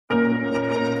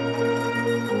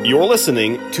You're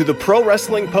listening to the Pro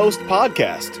Wrestling Post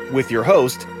podcast with your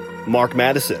host, Mark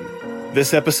Madison.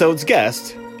 This episode's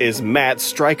guest is Matt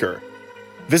Striker.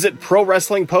 Visit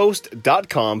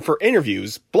ProWrestlingPost.com for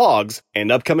interviews, blogs,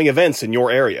 and upcoming events in your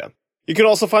area. You can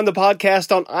also find the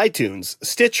podcast on iTunes,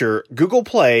 Stitcher, Google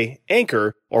Play,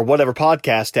 Anchor, or whatever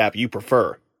podcast app you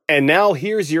prefer. And now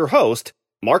here's your host,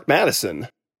 Mark Madison.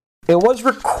 It was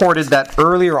recorded that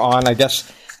earlier on, I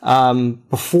guess,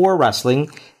 before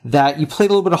wrestling, that you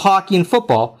played a little bit of hockey and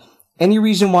football. Any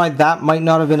reason why that might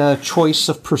not have been a choice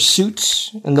of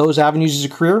pursuits in those avenues as a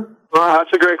career?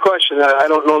 That's a great question. I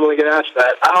don't normally get asked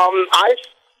that. I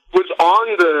was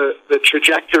on the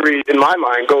trajectory in my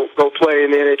mind, go play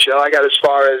in the NHL. I got as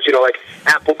far as, like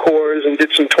Apple Cores and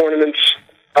did some tournaments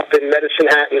up in Medicine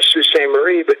Hat and Sault Ste.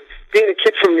 Marie. But being a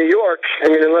kid from New York,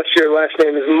 unless your last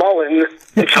name is Mullen,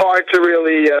 it's hard to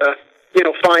really,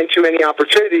 find too many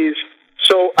opportunities.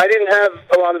 So I didn't have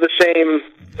a lot of the same,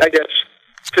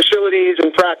 facilities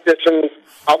and practice and,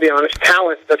 I'll be honest,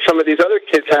 talent that some of these other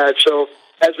kids had. So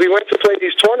as we went to play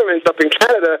these tournaments up in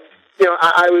Canada,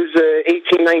 I was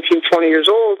 18, 19, 20 years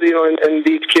old, and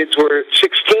these kids were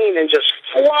 16 and just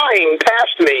flying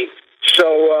past me.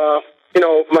 So,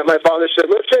 my father said,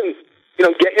 listen,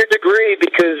 get your degree,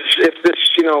 because if this,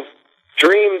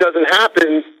 dream doesn't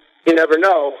happen, you never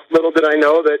know. Little did I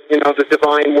know that, the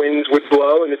divine winds would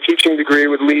blow and the teaching degree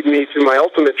would lead me to my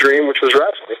ultimate dream, which was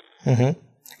wrestling.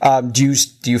 Mm-hmm.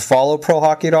 Do you follow pro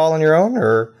hockey at all on your own,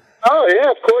 or? Oh, yeah,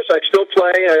 of course. I still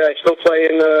play. I still play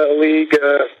in the league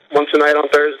once a night on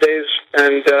Thursdays,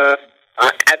 and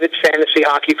avid fantasy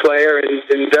hockey player, and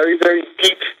very, very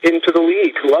deep into the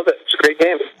league. Love it. It's a great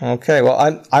game. Okay, well,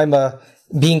 I'm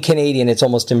being Canadian, it's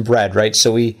almost inbred, right?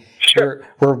 So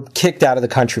we're kicked out of the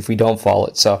country if we don't follow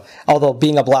it. So, although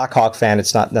being a Blackhawk fan,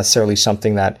 it's not necessarily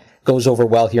something that goes over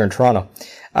well here in Toronto.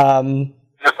 No,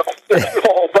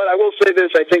 but I will say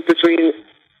this: I think between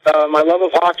my love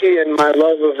of hockey and my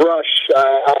love of Rush,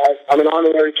 I'm an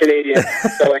honorary Canadian.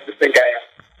 So I like to think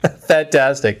I am.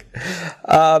 Fantastic.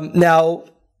 Now,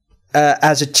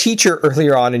 as a teacher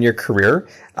earlier on in your career,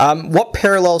 what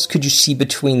parallels could you see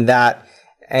between that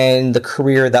and the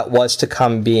career that was to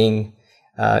come being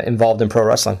involved in pro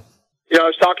wrestling? I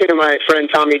was talking to my friend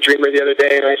Tommy Dreamer the other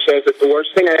day, and I said that the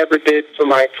worst thing I ever did for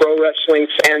my pro wrestling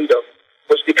fandom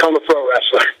was become a pro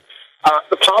wrestler.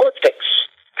 The politics.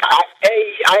 I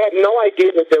had no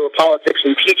idea that there were politics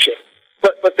in teaching,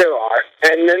 but there are.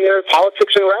 And then there are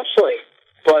politics in wrestling.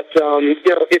 But,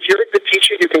 if you're a good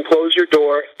teacher, you can close your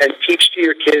door and teach to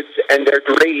your kids, and their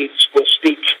grades will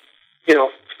speak,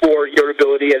 for your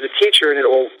ability as a teacher, and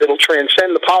it'll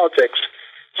transcend the politics.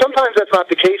 Sometimes that's not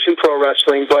the case in pro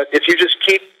wrestling, but if you just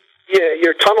keep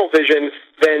your tunnel vision,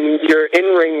 then your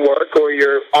in-ring work or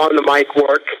your on-the-mic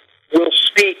work will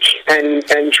speak and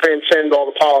transcend all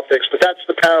the politics. But that's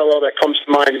the parallel that comes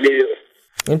to mind immediately.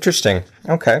 Interesting.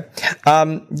 Okay.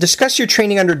 Discuss your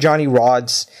training under Johnny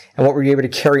Rodz and what were you able to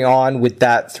carry on with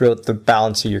that throughout the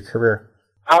balance of your career?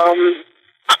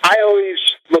 I always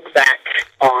look back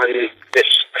on this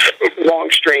long,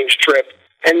 strange trip.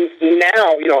 And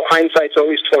now, hindsight's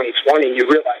always 20/20. You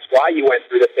realize why you went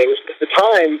through the things. But at the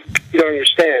time, you don't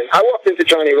understand. I walked into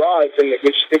Johnny Rodz, and it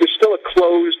was still a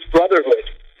closed brotherhood.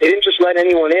 They didn't just let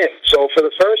anyone in. So for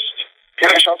the first,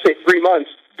 I'll say 3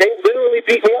 months, they literally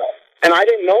beat me up. And I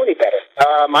didn't know any better.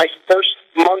 My first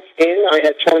month in, I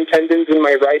had torn tendons in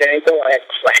my right ankle. I had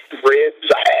cracked ribs.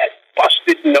 I had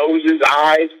busted noses,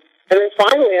 eyes. And then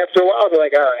finally, after a while, they're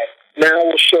like, all right, now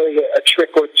we'll show you a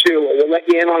trick or two, or we'll let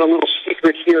you in on a little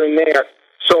secret here and there.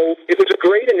 So it was a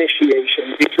great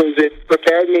initiation because it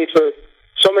prepared me for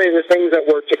so many of the things that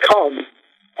were to come.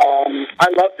 I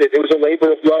loved it. It was a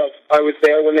labor of love. I was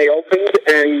there when they opened,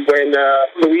 and when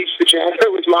Luis, the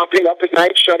janitor, was mopping up at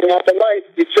night, shutting out the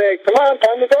lights, he'd say, come on,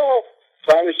 time to go.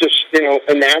 So I was just,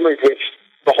 enamored with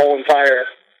the whole entire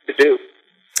to-do.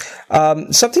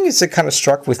 Something that kind of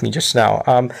struck with me just now.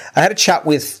 I had a chat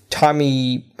with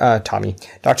Dr.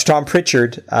 Tom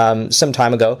Pritchard some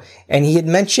time ago, and he had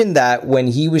mentioned that when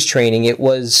he was training, it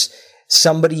was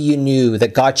somebody you knew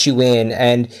that got you in,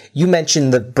 and you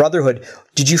mentioned the brotherhood.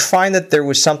 Did you find that there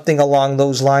was something along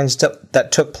those lines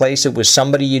that took place? It was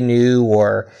somebody you knew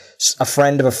or a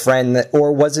friend of a friend,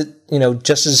 or was it,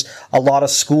 just as a lot of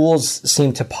schools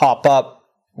seem to pop up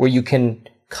where you can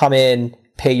come in,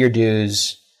 pay your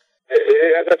dues?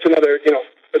 That's another,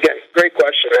 again, great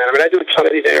question, man. I do a ton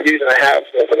of these interviews, and I have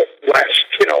over the last,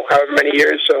 however many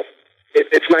years, so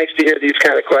it's nice to hear these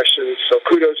kind of questions, so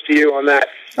kudos to you on that.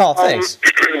 Oh, thanks.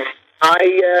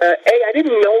 I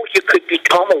didn't know you could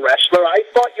become a wrestler. I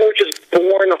thought you were just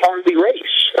born Harley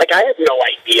Race. I had no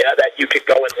idea that you could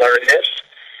go and learn this.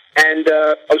 And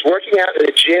I was working out at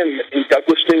a gym in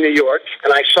Douglaston, New York,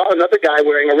 and I saw another guy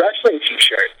wearing a wrestling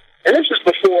T-shirt. And this was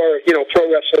before,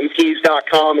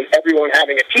 ProWrestlingTees.com and everyone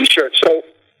having a T-shirt. So,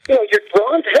 you're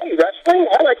drawn to, hey, wrestling?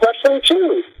 I like wrestling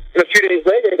too. And a few days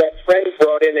later, that friend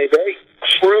brought in a very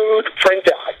crude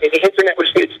printout. And the internet was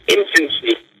in its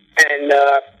infancy. And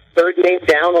third name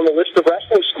down on the list of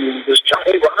wrestling schools was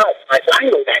Johnny Rod. I said, I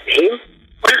know that name.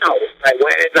 Wow. I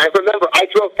went, and I remember I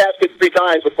drove past it 3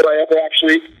 times before I ever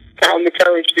actually found the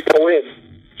courage to go in.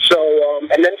 So,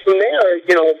 and then from there,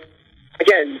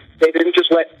 again, they didn't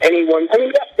just let anyone,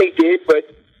 yes, they did, but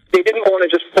they didn't want to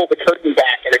just pull the curtain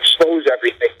back and expose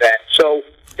everything then. So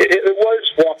it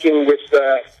was walking with,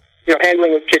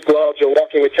 handling with kid gloves or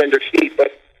walking with tender feet,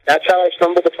 but that's how I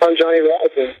stumbled upon Johnny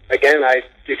Rods, and again, I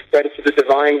give credit to the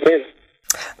divine win.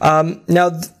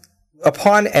 Now,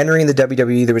 upon entering the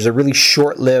WWE, there was a really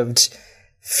short-lived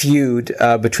feud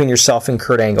between yourself and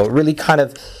Kurt Angle. It really kind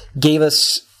of gave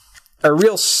us a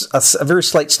very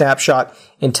slight snapshot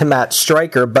into Matt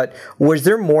Striker, but was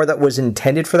there more that was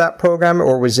intended for that program,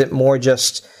 or was it more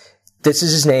just, this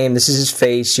is his name, this is his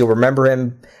face, you'll remember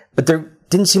him, but there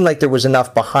didn't seem like there was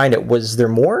enough behind it. Was there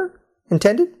more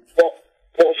intended? Well,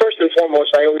 first and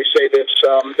foremost, I always say this,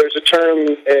 there's a term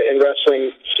in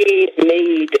wrestling, he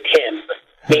made him,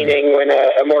 meaning when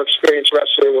a more experienced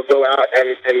wrestler will go out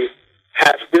and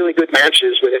have really good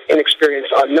matches with an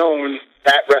inexperienced unknown,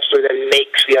 that wrestler then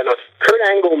makes the unknown. Kurt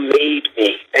Angle made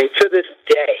me, and to this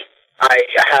day, I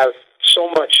have so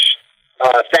much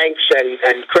thanks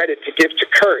and credit to give to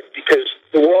Kurt, because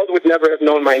the world would never have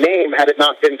known my name had it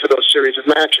not been for those series of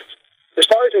matches. As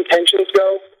far as intentions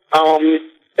go,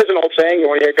 there's an old saying, you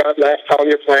want to hear God laugh, tell him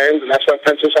your plans, and that's why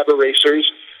fences have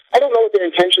erasers. I don't know what their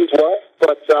intentions were,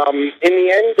 but in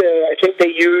the end, I think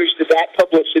they used that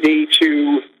publicity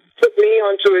to put me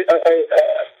onto a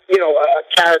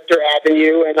character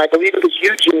avenue, and I believe it was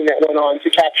Eugene that went on to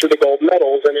capture the gold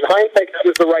medals, and in hindsight, that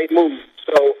was the right move.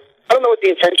 So I don't know what the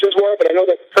intentions were, but I know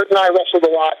that Kurt and I wrestled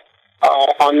a lot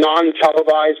on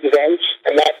non-televised events,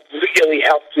 and that really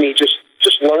helped me just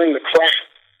learn the craft.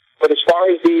 But as far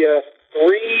as the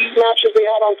 3 matches we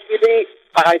had on TV,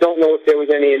 I don't know if there was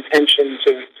any intention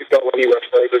to go anywhere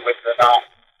further with it or not.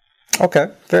 Okay,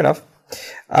 fair enough.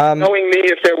 Knowing me,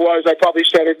 if there was, I probably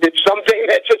said or did something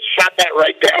that just shot that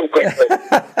right down quickly.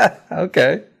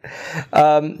 Okay.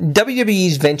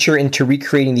 WWE's venture into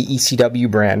recreating the ECW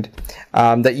brand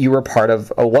that you were part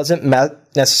of wasn't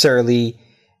necessarily,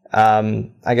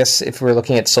 I guess if we're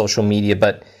looking at social media,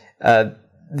 but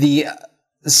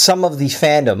some of the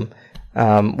fandom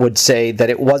would say that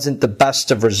it wasn't the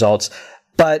best of results,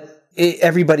 but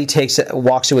everybody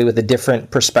walks away with a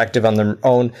different perspective on their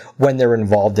own when they're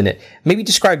involved in it. Maybe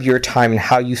describe your time and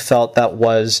how you felt that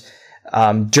was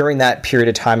during that period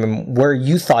of time and where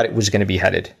you thought it was going to be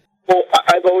headed. Well,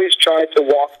 I've always tried to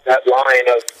walk that line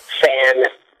of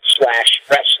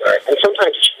fan/wrestler, and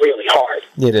sometimes it's really hard.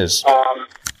 It is.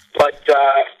 But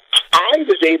I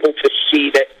was able to see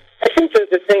that. I think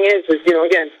the thing is,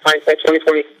 again, hindsight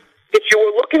 2020. If you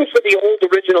were looking for the old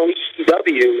original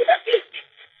ECW,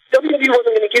 WWE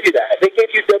wasn't going to give you that. They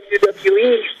gave you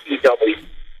WWE ECW.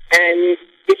 And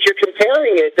if you're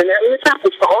comparing it, then it's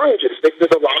apples to oranges.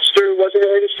 The roster wasn't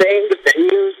really the same, the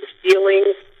venues, the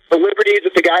ceilings, the liberties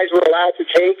that the guys were allowed to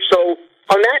take. So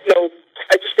on that note,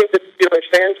 I just think that if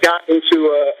fans got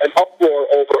into an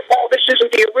uproar over, this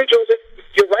isn't the originals,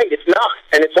 you're right, it's not.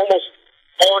 And it's almost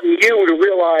on you to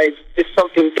realize it's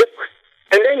something different.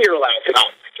 And then you're allowed to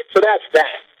not like it. So that's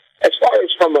that. As far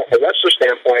as from a wrestler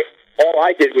standpoint, all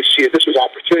I did was see this was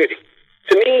opportunity.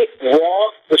 To me,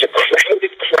 Raw was a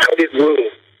crowded room.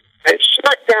 And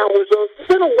SmackDown was a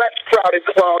little less crowded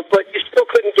club, but you still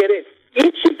couldn't get in.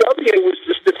 ECW was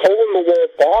just this hole-in-the-wall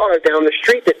bar down the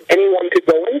street that anyone could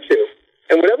go into.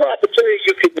 And whatever opportunity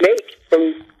you could make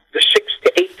from the 6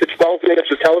 to 8 to 12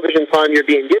 minutes of television time you're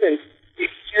being given,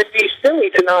 you'd be silly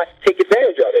to not take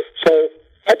advantage of it. So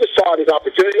I just saw it as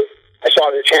opportunity. I saw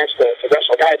it as a chance to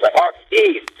wrestle guys like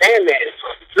RVD and Sandman and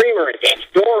Dreamer and Danny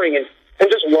Doring and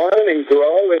just learn and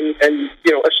grow and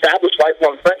establish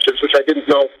lifelong friendships, which I didn't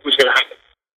know was going to happen.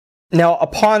 Now,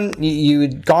 upon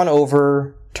you'd gone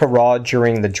over to Raw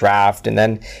during the draft, and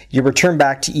then you returned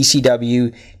back to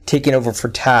ECW, taking over for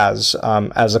Taz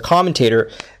as a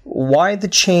commentator. Why the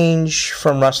change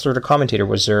from wrestler to commentator?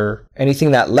 Was there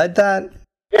anything that led that?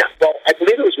 Yeah, well, I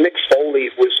believe it was Mick Foley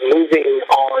was moving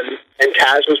on, and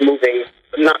Taz was moving,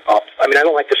 not up. I mean, I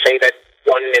don't like to say that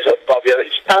one is above the other.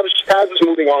 Taz was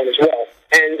moving on as well.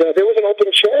 And there was an open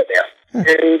chair there.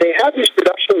 And they had these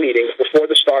production meetings before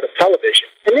the start of television.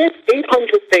 And there's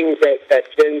 800 things that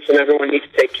Vince and everyone needs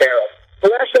to take care of. The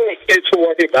last thing they did to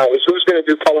worry about It was who's going to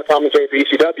do color commentary for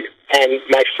ECW. And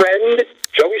my friend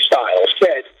Joey Styles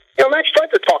said, Matt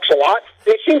Striker talks a lot,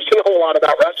 and he seems to know a lot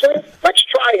about wrestling. Let's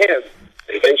try him.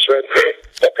 And Vince said,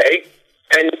 okay.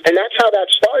 And that's how that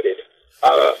started.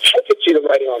 I could see the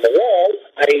writing on the wall.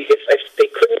 If they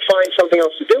couldn't find something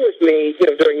else to do with me,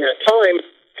 during that time,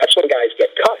 that's when guys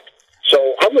get cut.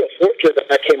 So I'm real fortunate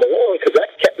that came along, because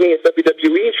that kept me at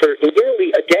WWE for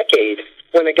nearly a decade,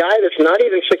 when a guy that's not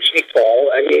even 6 feet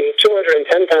tall,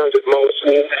 210 pounds at most,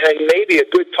 and maybe a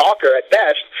good talker at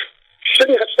best,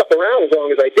 shouldn't have stuck around as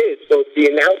long as I did. So the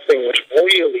announcing was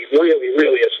really, really,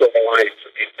 really a silver lining for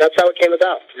me. That's how it came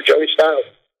about, through Joey Styles.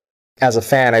 As a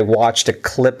fan, I watched a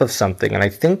clip of something, and I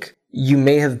think you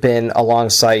may have been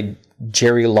alongside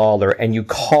Jerry Lawler, and you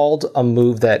called a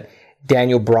move that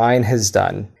Daniel Bryan has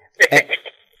done. And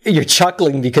you're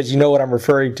chuckling because you know what I'm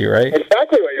referring to, right?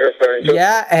 Exactly what you're referring to.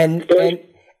 Yeah,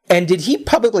 and did he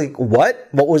publicly, what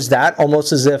was that?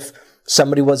 Almost as if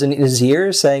somebody was in his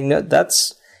ear saying, no,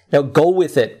 go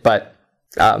with it, but...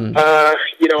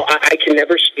 I can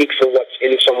never speak for what's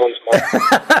in someone's mind.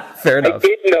 Fair enough.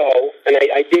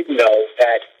 I did know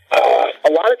that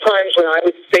a lot of times when I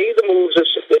would say the moves,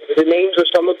 the names of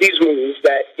some of these moves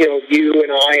that, you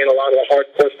and I and a lot of the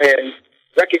hardcore fans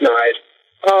recognize,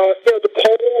 the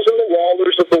Coles and the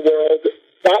Wallers of the world,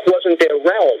 that wasn't their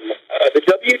realm. The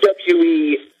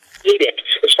WWE edict,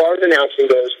 as far as announcing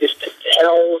goes, is to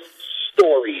tell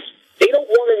stories. They don't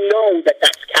want to know that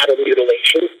that's cattle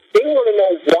mutilation. They want to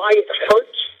know why it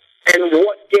hurts and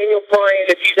what Daniel Bryan,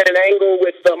 if he's at an angle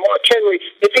with Mark Henry,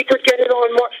 if he could get it on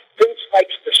Mark. Vince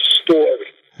likes the story.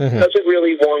 Mm-hmm. Doesn't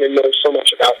really want to know so much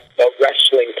about the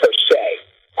wrestling per se.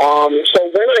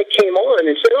 So when I came on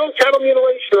and said, cattle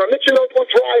mutilation or Michinoku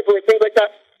Drive or things like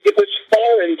that, it was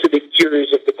foreign to the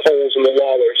ears of the Coles and the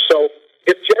Wallers. So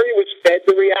if Jerry was fed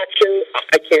the reaction,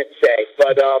 I can't say.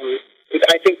 But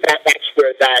I think that's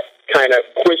where that kind of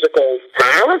quizzical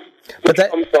comes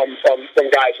from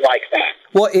guys like that.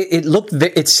 Well,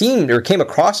 it seemed or came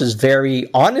across as very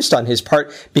honest on his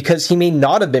part, because he may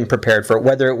not have been prepared for it,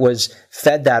 whether it was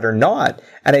fed that or not.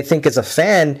 And I think as a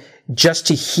fan, just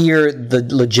to hear the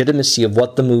legitimacy of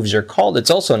what the moves are called, it's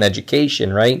also an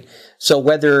education, right? So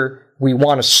whether we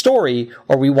want a story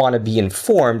or we want to be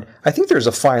informed, I think there's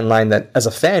a fine line that as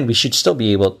a fan we should still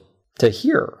be able to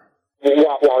hear.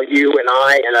 While you and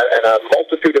I and a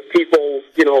multitude of people,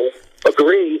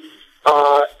 agree,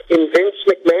 in Vince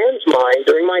McMahon's mind,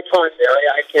 during my time there,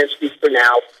 I can't speak for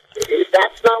now,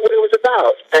 that's not what it was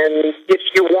about. And if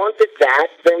you wanted that,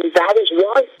 then that is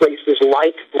why places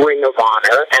like Ring of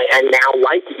Honor and now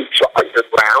like Lucha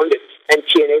Underground and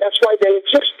TNA, that's why they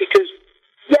exist, because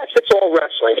yes, it's all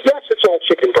wrestling. Yes, it's all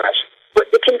chicken breast. But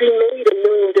it can be made a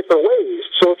million different ways.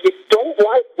 So if you don't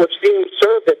like what's being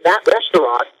served at that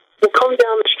restaurant, we'll come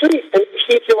down the street and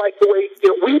see if you like the way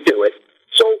we do it.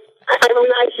 So,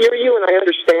 I hear you and I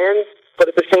understand, but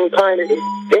at the same time, it's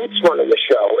Vince running the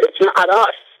show. It's not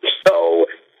us. So,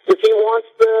 if he wants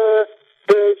the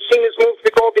Cena's move to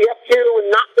be called the F2 and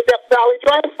not the Death Valley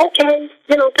Drive, okay,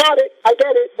 got it, I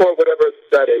get it, or whatever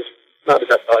that is. Not the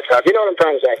Death Valley Drive. You know what I'm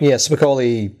trying to say? Yeah,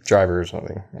 Spicoli Driver or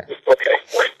something. Yeah. Okay.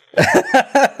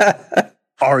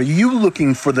 Are you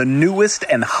looking for the newest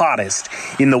and hottest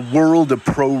in the world of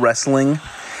pro wrestling?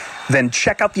 Then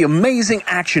check out the amazing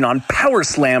action on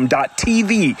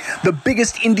Powerslam.tv, the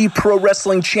biggest indie pro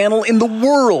wrestling channel in the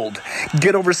world.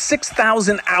 Get over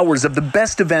 6,000 hours of the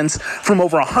best events from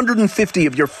over 150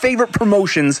 of your favorite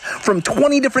promotions from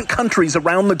 20 different countries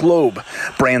around the globe.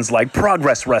 Brands like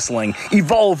Progress Wrestling,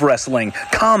 Evolve Wrestling,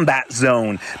 Combat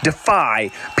Zone,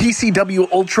 Defy, PCW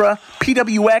Ultra,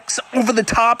 PWX, Over the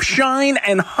Top, Shine,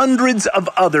 and hundreds of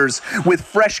others with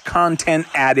fresh content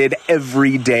added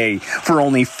every day for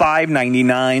only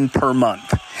 $5.99 per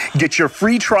month. Get your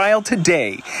free trial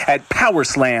today at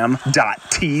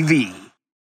Powerslam.tv.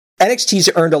 NXT's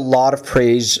earned a lot of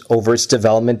praise over its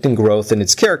development and growth in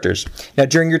its characters. Now,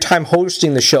 during your time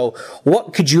hosting the show,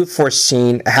 what could you have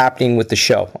foreseen happening with the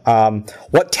show?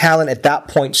 What talent at that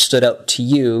point stood out to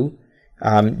you,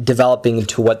 developing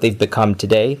into what they've become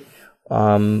today?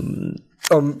 Or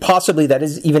possibly that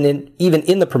is even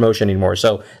in the promotion anymore.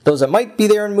 So those that might be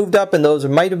there and moved up, and those that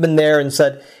might have been there and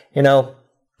said,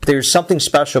 there's something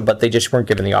special, but they just weren't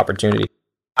given the opportunity.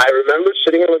 I remember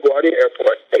sitting in LaGuardia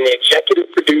Airport, and the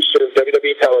executive producer of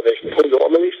WWE Television, who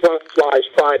normally flies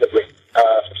privately,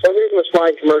 for some reason was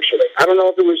flying commercially. I don't know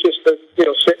if it was just to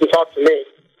sit and talk to me,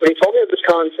 but he told me of this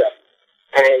concept,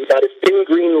 and that it's been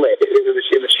greenlit. It was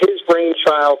his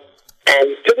brainchild,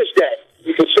 and to this day,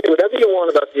 you can say whatever you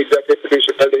want about the executive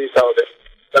producer of WWE Television.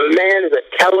 The man is a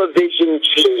television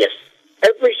genius.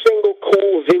 every single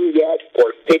cool vignette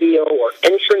or video or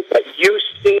entrance that you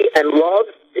see and love,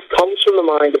 it comes from the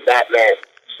mind of that man.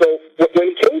 So when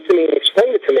he came to me and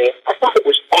explained it to me, I thought it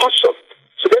was awesome.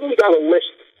 So then we got a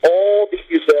list of all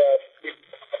these, a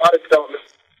lot of dumb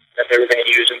that they were going to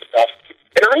use and stuff.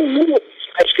 And I knew what these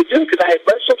guys could do because I had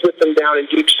wrestled with them down in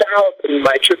Deep South and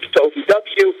my trip to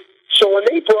OVW. So when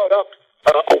they brought up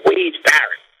a Wade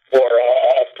Barrett or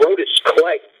a Brodus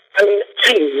Clay, I mean,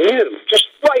 I knew just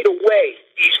right away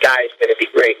these guys are going to be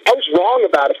great. I was wrong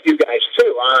about a few guys,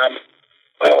 too.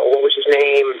 What was his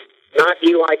name? Not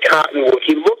Eli Cottonwood.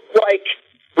 He looked like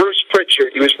Bruce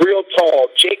Pritchard. He was real tall.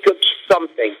 Jacob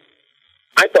something.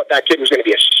 I thought that kid was going to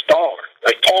be a star.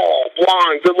 Like, tall,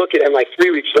 blonde, good-looking, and like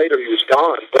 3 weeks later he was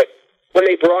gone. But when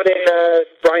they brought in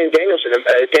Bryan Danielson,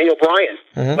 Daniel Bryan,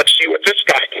 let's see what this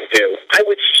guy can do. I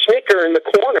would snicker in the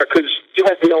corner because you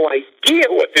have no idea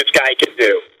what this guy can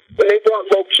do. When they brought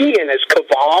Loki in as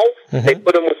Kaval, they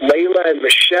put him with Layla and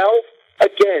Michelle.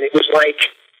 Again, it was like,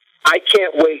 I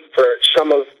can't wait for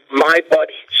some of my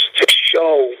buddies to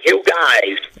show you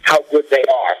guys how good they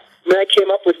are. I mean, I came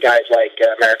up with guys like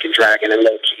American Dragon and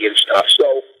Loki and stuff,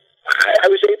 so I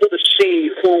was able to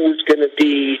see who was going to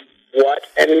be what,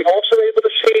 and also able to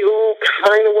see who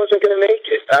kind of wasn't going to make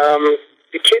it.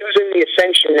 The kid who's in the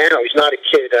Ascension now, he's not a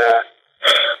kid.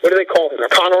 What do they call him?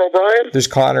 Conor O'Brien? There's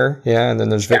Conor, yeah, and then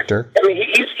there's Victor. I mean,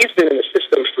 he's been in the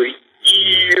system for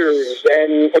years,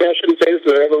 and I mean, I shouldn't say this,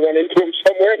 but I ever run into him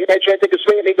somewhere, he might try to take a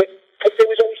swing at me, but there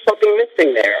was always something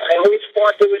missing there. I always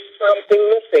thought there was something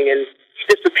missing, and he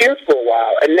disappeared for a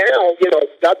while. And now,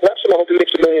 God bless him, I hope he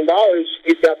makes $1 million.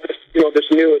 He's got this, this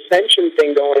new Ascension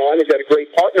thing going on. He's got a great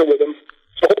partner with him,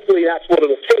 so hopefully that's what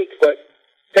it'll take. But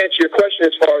to answer your question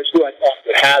as far as who I thought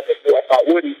would have it, who I thought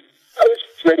wouldn't, I was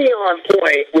pretty on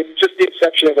point with just the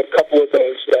exception of a couple of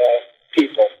those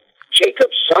people.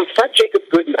 Not Jacob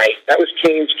Goodnight. That was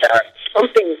Kane's character.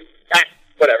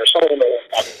 Whatever. Someone will know what I'm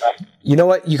talking about. You know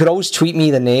what? You could always tweet me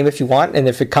the name if you want, and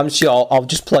if it comes to you, I'll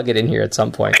just plug it in here at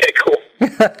some point. Okay, cool.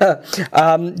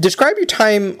 Describe your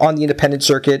time on the independent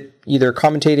circuit, either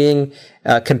commentating,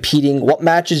 competing. What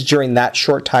matches during that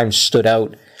short time stood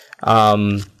out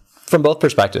from both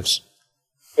perspectives?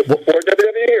 Before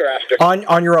WWE or after?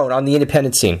 On your own, on the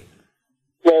independent scene.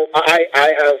 Well, I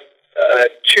have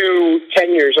 2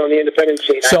 tenures on the independent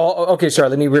scene. So, okay, sorry,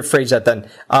 let me rephrase that then.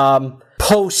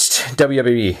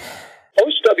 Post-WWE.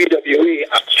 Post-WWE,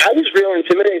 I was real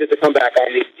intimidated to come back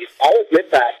on these. I'll admit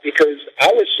that, because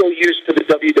I was so used to the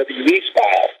WWE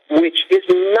style, which is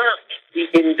not the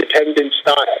independent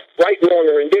style. Right, wrong,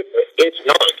 or indifferent, it's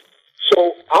not.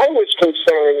 So I was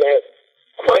concerned that,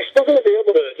 am I still going to be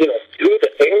able to, do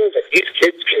the things that these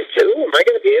kids can do? Am I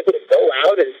going to be able to go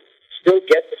out and still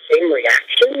get the same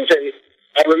reactions? And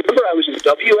I remember I was in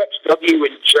WXW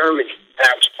in Germany, and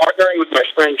I was partnering with my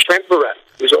friend Trent Barrett,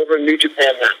 who's over in New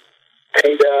Japan now.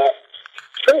 And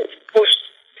Trent was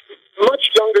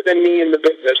much younger than me in the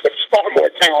business, but far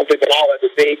more talented than I'll ever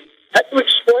be, had to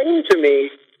explain to me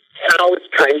how it's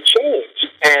kind of changed.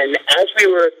 And as we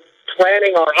were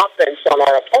planning our offense on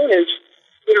our opponents,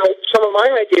 some of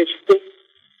my ideas,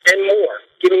 and more.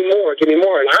 Give me more.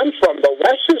 And I'm from the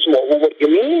less is more. Well, what do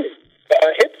you mean?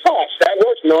 Hip toss, that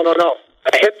works? No.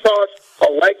 A hip toss, a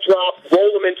leg drop,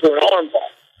 roll them into an arm bar.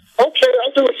 Okay,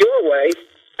 I'll do it your way.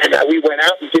 And we went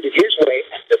out and did it his way,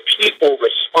 and the people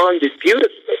responded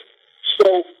beautifully.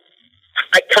 So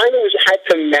I kind of had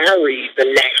to marry the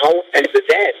now and the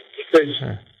then,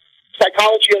 because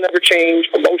psychology will never change,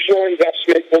 emotional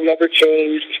investment will never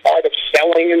change, the art of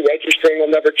selling and registering will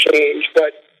never change,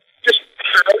 but just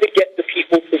how to get the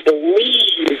people to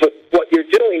believe what you're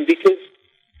doing, because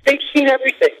they've seen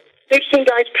everything. They've seen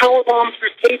guys powerbomb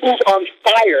through tables on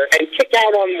fire and kick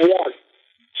out on one.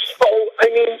 So,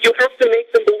 you have to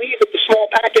make them believe that the small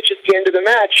package at the end of the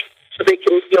match, so they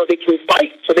can, they can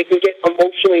fight, so they can get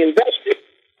emotionally invested.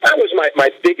 That was my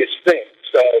biggest thing.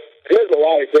 So, there's a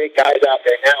lot of great guys out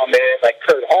there now, man, like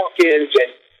Kurt Hawkins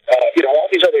and, all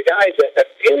these other guys that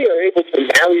really are able to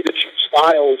marry the two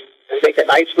styles and make a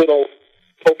nice little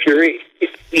potpourri.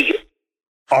 It's neat.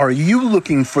 Are you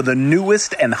looking for the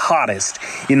newest and hottest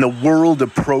in the world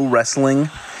of pro wrestling?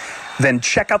 Then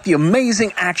check out the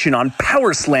amazing action on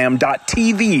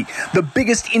Powerslam.tv, the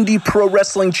biggest indie pro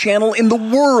wrestling channel in the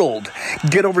world.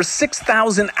 Get over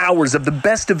 6,000 hours of the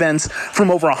best events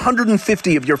from over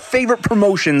 150 of your favorite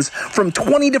promotions from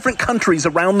 20 different countries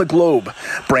around the globe.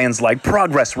 Brands like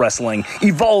Progress Wrestling,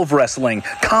 Evolve Wrestling,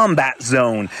 Combat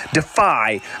Zone,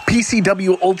 Defy,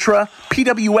 PCW Ultra,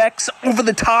 PWX, Over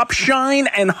the Top, Shine,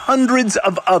 and hundreds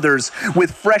of others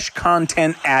with fresh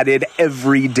content added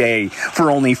every day for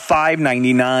only $5.99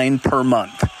 per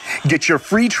month. Get your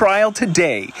free trial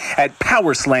today at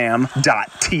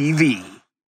powerslam.tv.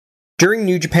 During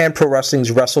New Japan Pro Wrestling's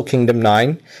Wrestle Kingdom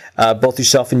 9, both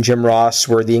yourself and Jim Ross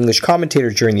were the English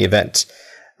commentators during the event.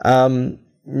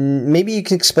 Maybe you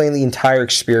can explain the entire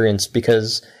experience,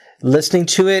 because listening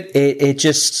to it,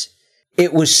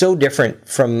 it was so different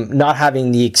from not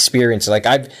having the experience. Like,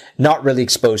 I've not really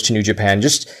exposed to New Japan,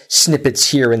 just snippets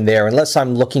here and there, unless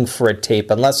I'm looking for a tape,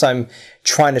 unless I'm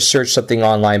trying to search something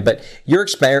online. But your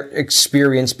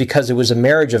experience, because it was a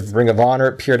marriage of Ring of Honor,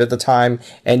 it appeared at the time,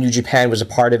 and New Japan was a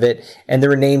part of it, and there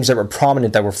were names that were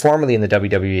prominent that were formerly in the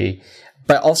WWE,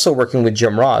 but also working with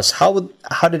Jim Ross. How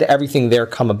did everything there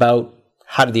come about?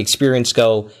 How did the experience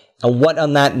go? And what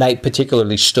on that night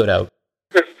particularly stood out?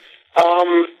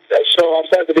 So I'll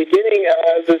start at the beginning.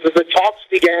 The talks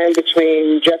began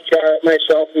between Jeff Jarrett,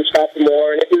 myself, and Scott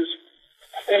D'Amore, and it was,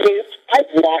 I've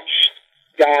watched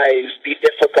guys be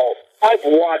difficult. I've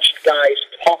watched guys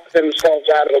talk themselves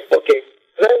out of a booking.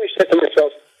 And I always said to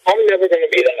myself, I'm never going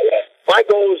to be that way. My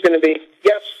goal is going to be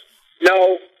yes,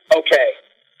 no, okay.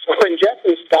 So when Jeff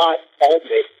and Scott called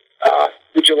me,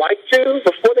 would you like to,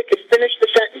 before they could finish the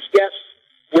sentence, yes,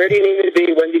 where do you need me to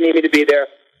be, when do you need me to be there,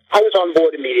 I was on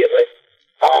board immediately.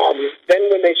 Then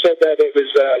when they said that it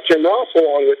was Jim Ross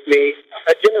along with me,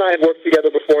 Jim and I had worked together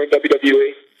before in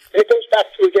WWE, and it goes back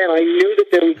to, again, I knew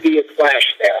that there would be a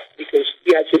clash there because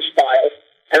he has his style,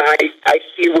 and I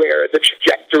see where the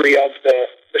trajectory of the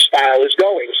style is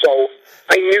going. So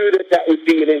I knew that would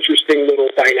be an interesting little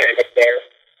dynamic there.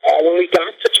 When we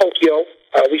got to Tokyo,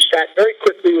 we sat very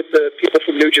quickly with the people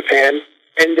from New Japan,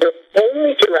 and their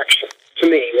only direction to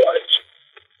me was,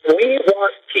 we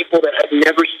want people that have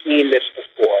never seen this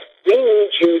before. We need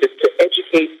you to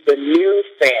educate the new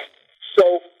fan.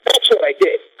 So that's what I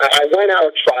did. I went out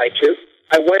and tried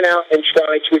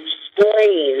to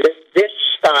explain this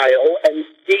style and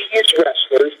these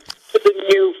wrestlers to the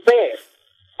new fan.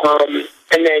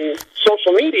 And then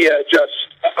social media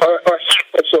or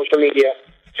half of social media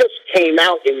just came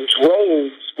out in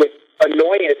droves with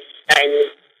annoyance and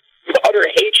utter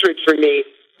hatred for me.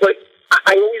 But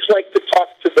I always like to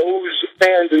talk to those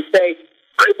fans and say,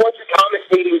 I wasn't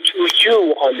commentating to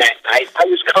you on that night. I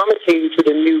was commentating to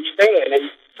the new fan. And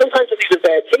sometimes it leaves a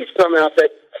bad taste in our mouth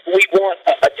that we want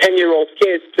a 10-year-old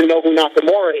kid to know who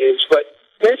Nakamura is. But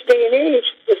in this day and age,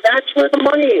 that's where the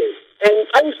money is. And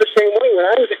I was the same way when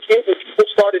I was a kid and people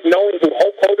started knowing who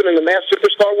Hulk Hogan and the Masked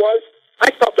Superstar was.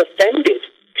 I felt offended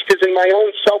because in my own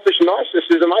selfish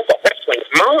narcissism, I thought, wrestling's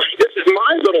mine. This is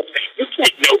my little thing. You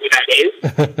can't know who that is.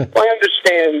 Well, I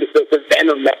understand the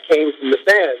venom that came from the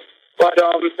fans. But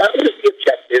that was the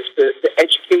objective, to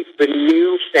educate the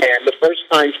new fan, the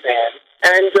first-time fan.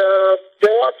 And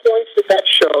there are points at that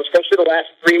show, especially the last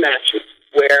 3 matches,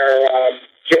 where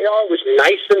JR was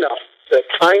nice enough to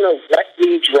kind of let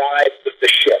me drive the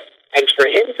ship. And for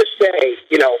him to say,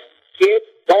 kid,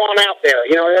 go on out there.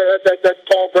 That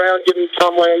Paul Brown giving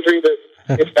Tom Landry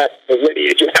if that's the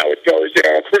lineage and how it goes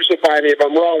there. Crucify me if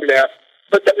I'm wrong there.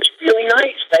 But that was really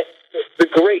nice. That the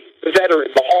great, the veteran,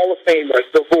 the Hall of Famer,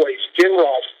 the voice, Jim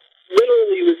Ross,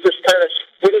 literally was just kind of,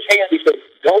 with his hand, he said,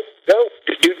 go, do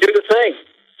the thing.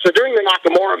 So during the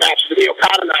Nakamura match, the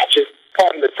Okada matches,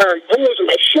 caught in the turn, I'm losing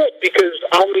my shit because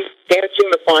I'm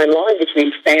dancing the fine line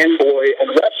between fanboy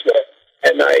and wrestler.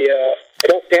 And I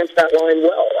don't dance that line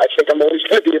well. I think I'm always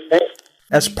going to be a fan.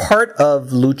 As part of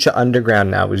Lucha Underground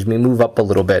now, as we move up a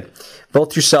little bit,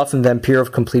 both yourself and Vampiro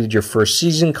have completed your first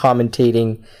season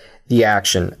commentating the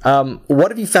action.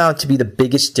 What have you found to be the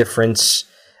biggest difference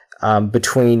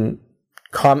between,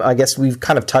 I guess we've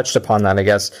kind of touched upon that,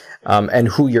 and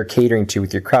who you're catering to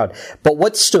with your crowd. But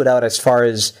what stood out as far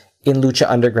as in Lucha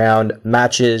Underground,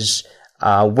 matches,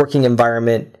 working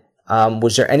environment?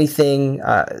 Was there anything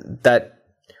that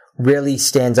really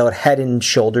stands out head and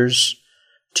shoulders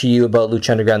to you about Lucha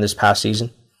Underground this past season?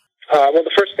 Well,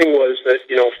 the first thing was that,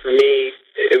 for me,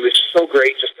 it was so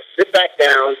great just to sit back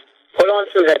down, put on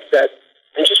some headsets,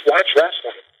 and just watch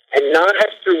wrestling. And not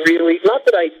have to really, not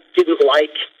that I didn't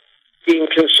like being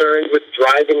concerned with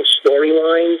driving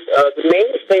storylines. The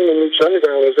main thing in Lucha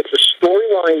Underground was that the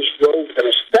storylines drove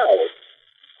themselves.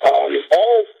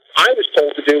 All I was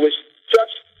told to do was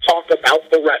just talk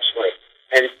about the wrestling,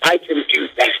 and I can do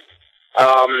that.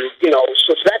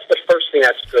 So that's the first thing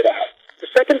that stood out. The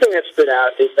second thing that stood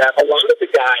out is that a lot of the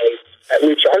guys at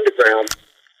Lucha Underground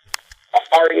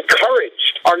are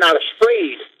encouraged, are not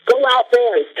afraid. Go out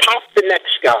there and top the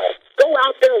next guy. Go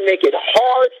out there and make it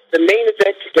hard, the main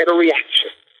event, to get a reaction.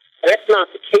 And that's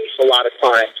not the case a lot of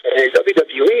times. And in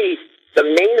WWE, the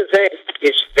main event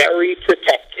is very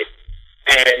protected.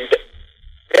 And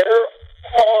there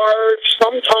are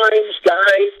sometimes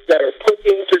guys that are put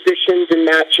in positions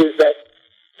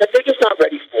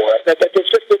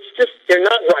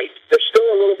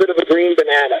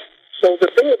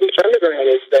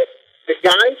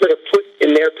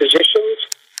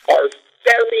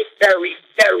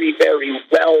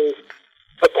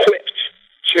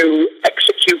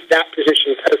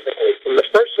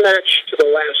match to the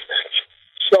last match.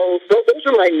 So those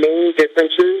are my main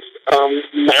differences.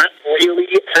 Not really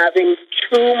having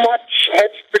too much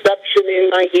head production in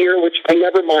my ear, which I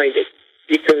never minded,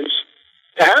 because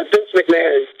to have Vince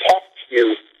McMahon talk to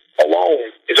you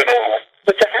alone is an honor.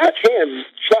 But to have him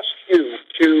trust you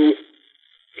to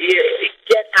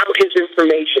get out his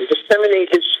information, disseminate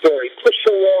his story, push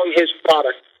along his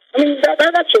product, I mean,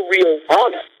 that's a real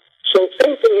honor. So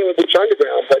same thing here with Lucha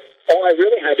Underground, but all I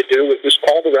really had to do was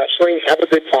call the wrestling, have a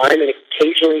good time, and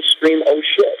occasionally scream, "Oh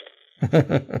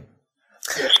shit."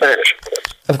 In Spanish,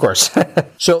 of course.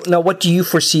 So now what do you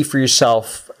foresee for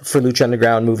yourself for Lucha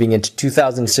Underground moving into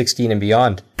 2016 and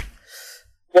beyond?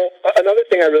 Well, another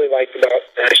thing I really liked about,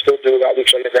 and I still do about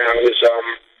Lucha Underground, is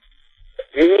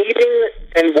meeting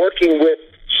and working with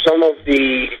some of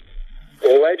the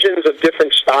legends of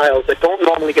different styles that don't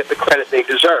normally get the credit they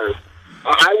deserve.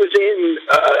 I was in,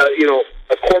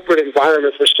 a corporate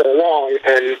environment for so long,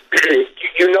 and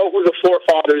you know who the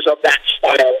forefathers of that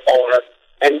style are,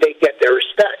 and they get their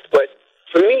respect. But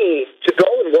for me, to go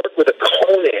and work with a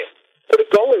Conan, or to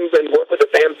go and work with a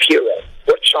Vampiro,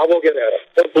 or Chavo Guerrero,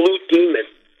 or Blue Demon,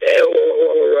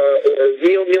 or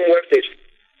Mil Muertes,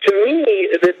 to me,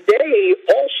 they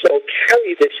also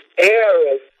carry this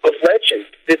air of legend,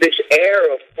 this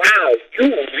air of, wow,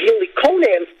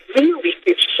 Conan really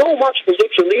did so much for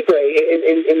Lucha Libre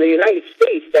in the United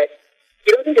States that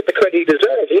he doesn't get the credit he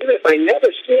deserves. Even if I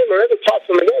never see him or ever talk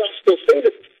to him again, I'll still say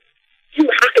that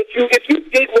if you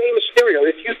dig Rey Mysterio,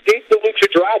 if you dig the Lucha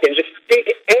Dragons, if you dig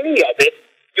any of it,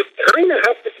 you kind of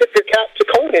have to tip your cap to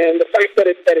Conan, the fact that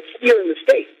it's here in the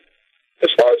States. As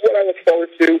far as what I look forward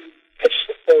to, I just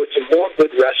look forward to more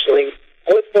good wrestling.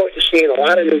 I look forward to seeing a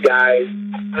lot of new guys.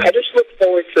 I just look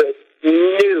forward to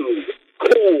new,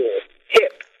 cool,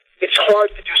 hip. It's hard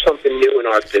to do something new in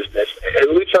our business, and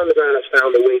Lucha Underground has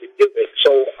found a way to do it.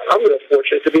 So I'm really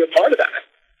fortunate to be a part of that.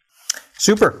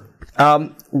 Super.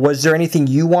 Was there anything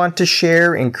you want to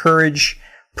share, encourage,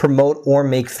 promote, or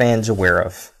make fans aware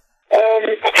of?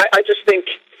 I just think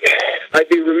I'd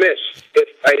be remiss if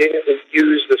I didn't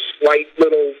use the slight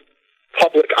little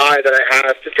public eye that I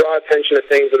have to draw attention to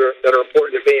things that are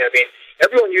important to me. I mean,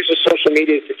 everyone uses social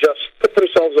media to just put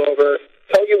themselves over,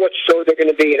 tell you what show they're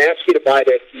going to be, and ask you to buy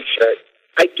their T-shirt.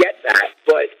 I get that,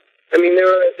 but I mean, there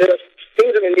are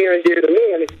things that are near and dear to me.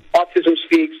 I mean, Autism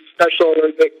Speaks, Special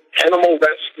Olympics, Animal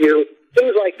Rescue,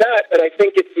 things like that. That I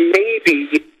think it's maybe,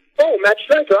 Matt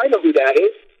Striker, I know who that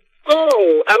is.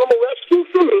 Animal Rescue,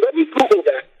 let me Google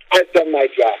that. I've done my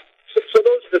job. So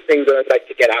those are the things that I'd like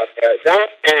to get out there. That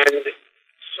and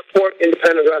support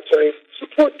independent wrestling,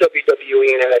 support WWE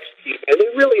and NXT, and they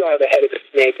really are the head of the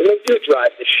snake, and they do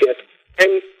drive the ship.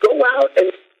 And go out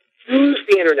and use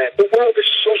the internet. The world is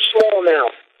so small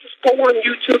now. Just go on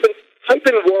YouTube and type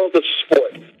in World of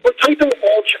Sport, or type in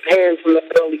All Japan from the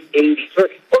early 80s,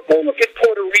 or go look at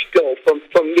Puerto Rico from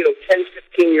 10,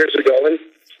 15 years ago, and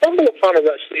stumble upon a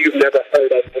wrestler you've never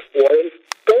heard of before, and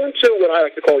go into what I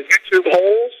like to call YouTube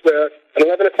holes, where at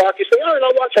 11 o'clock you say, all right,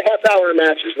 I'll watch a half hour of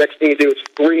matches. Next thing you do, it's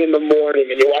 3 in the morning,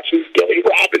 and you're watching Billy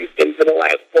Robinson for the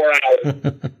last 4 hours.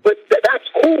 But that's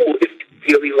cool if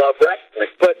you really love wrestling.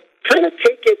 But kind of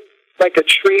take it like a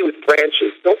tree with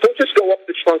branches. Don't just go up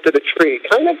the trunk of the tree.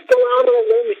 Kind of go out on a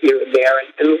limb here and there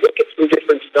and look at some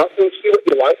different stuff and see what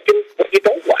you like and what you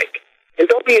don't like. And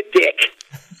don't be a dick.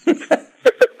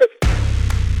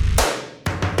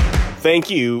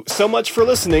 Thank you so much for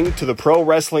listening to the Pro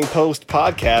Wrestling Post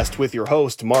podcast with your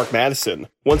host, Mark Madison.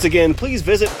 Once again, please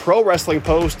visit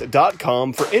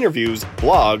ProWrestlingPost.com for interviews,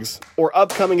 blogs, or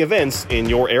upcoming events in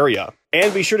your area.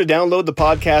 And be sure to download the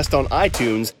podcast on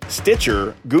iTunes,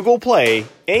 Stitcher, Google Play,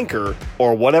 Anchor,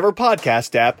 or whatever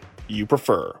podcast app you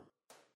prefer.